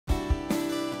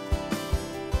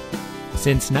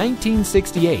Since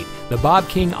 1968, the Bob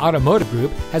King Automotive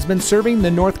Group has been serving the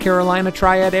North Carolina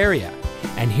Triad area.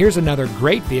 And here's another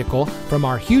great vehicle from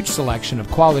our huge selection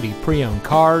of quality pre-owned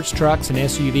cars, trucks, and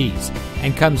SUVs,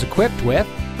 and comes equipped with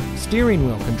steering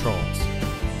wheel controls,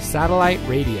 satellite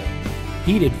radio,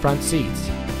 heated front seats,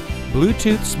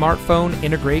 Bluetooth smartphone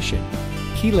integration,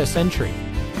 keyless entry,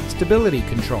 stability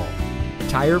control,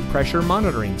 tire pressure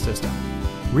monitoring system,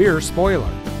 rear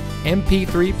spoiler,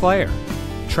 MP3 player,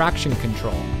 traction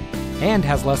control, and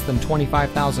has less than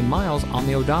 25,000 miles on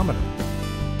the odometer.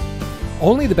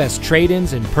 Only the best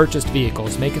trade-ins and purchased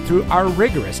vehicles make it through our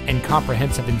rigorous and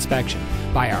comprehensive inspection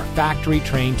by our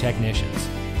factory-trained technicians.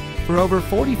 For over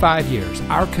 45 years,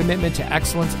 our commitment to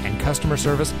excellence and customer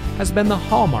service has been the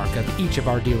hallmark of each of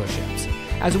our dealerships,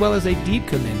 as well as a deep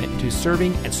commitment to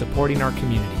serving and supporting our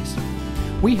communities.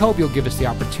 We hope you'll give us the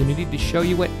opportunity to show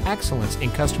you what excellence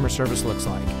in customer service looks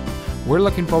like. We're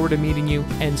looking forward to meeting you,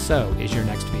 and so is your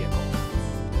next vehicle.